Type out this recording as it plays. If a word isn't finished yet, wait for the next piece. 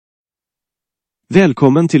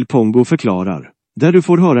Välkommen till Pongo förklarar, där du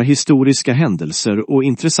får höra historiska händelser och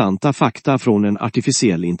intressanta fakta från en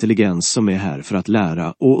artificiell intelligens som är här för att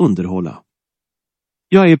lära och underhålla.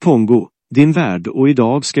 Jag är Pongo, din värd, och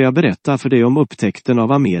idag ska jag berätta för dig om upptäckten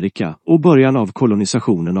av Amerika och början av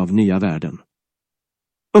kolonisationen av nya världen.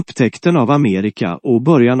 Upptäckten av Amerika och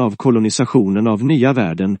början av kolonisationen av nya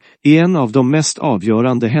världen är en av de mest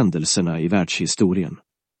avgörande händelserna i världshistorien.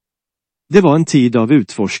 Det var en tid av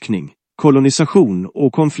utforskning, kolonisation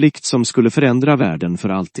och konflikt som skulle förändra världen för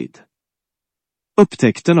alltid.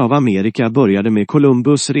 Upptäckten av Amerika började med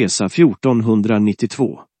Columbus resa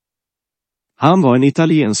 1492. Han var en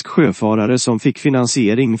italiensk sjöfarare som fick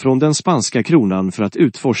finansiering från den spanska kronan för att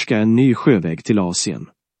utforska en ny sjöväg till Asien.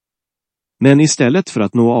 Men istället för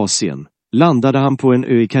att nå Asien, landade han på en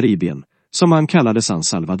ö i Karibien, som han kallade San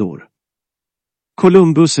Salvador.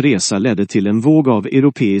 Columbus resa ledde till en våg av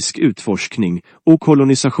europeisk utforskning och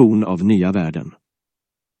kolonisation av nya världen.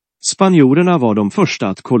 Spanjorerna var de första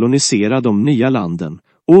att kolonisera de nya landen,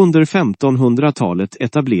 och under 1500-talet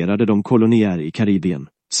etablerade de kolonier i Karibien,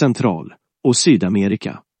 Central- och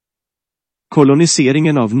Sydamerika.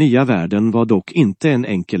 Koloniseringen av nya världen var dock inte en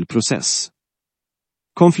enkel process.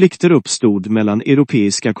 Konflikter uppstod mellan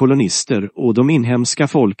europeiska kolonister och de inhemska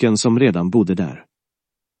folken som redan bodde där.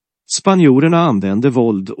 Spanjorerna använde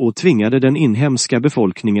våld och tvingade den inhemska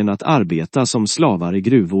befolkningen att arbeta som slavar i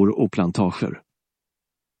gruvor och plantager.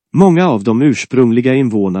 Många av de ursprungliga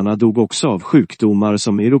invånarna dog också av sjukdomar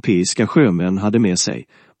som europeiska sjömän hade med sig,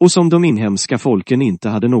 och som de inhemska folken inte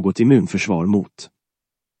hade något immunförsvar mot.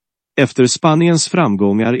 Efter Spaniens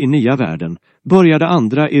framgångar i nya världen började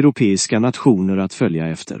andra europeiska nationer att följa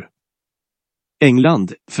efter.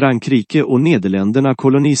 England, Frankrike och Nederländerna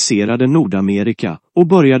koloniserade Nordamerika och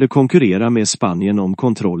började konkurrera med Spanien om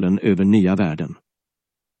kontrollen över nya världen.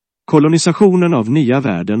 Kolonisationen av nya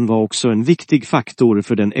världen var också en viktig faktor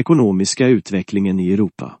för den ekonomiska utvecklingen i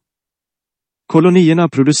Europa. Kolonierna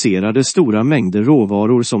producerade stora mängder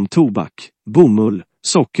råvaror som tobak, bomull,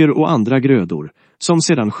 socker och andra grödor, som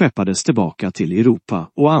sedan skeppades tillbaka till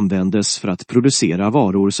Europa och användes för att producera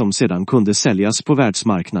varor som sedan kunde säljas på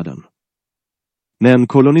världsmarknaden. Men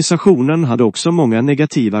kolonisationen hade också många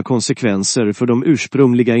negativa konsekvenser för de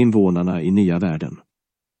ursprungliga invånarna i nya världen.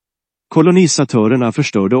 Kolonisatörerna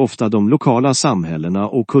förstörde ofta de lokala samhällena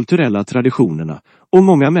och kulturella traditionerna, och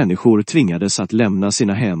många människor tvingades att lämna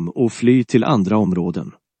sina hem och fly till andra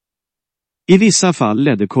områden. I vissa fall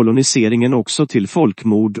ledde koloniseringen också till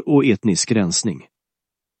folkmord och etnisk rensning.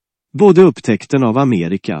 Både upptäckten av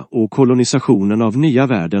Amerika och kolonisationen av nya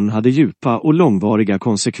världen hade djupa och långvariga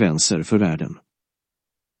konsekvenser för världen.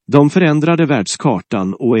 De förändrade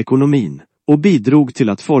världskartan och ekonomin och bidrog till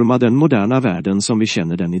att forma den moderna världen som vi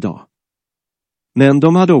känner den idag. Men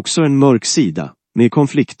de hade också en mörk sida, med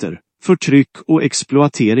konflikter, förtryck och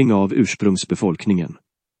exploatering av ursprungsbefolkningen.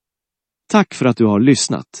 Tack för att du har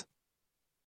lyssnat.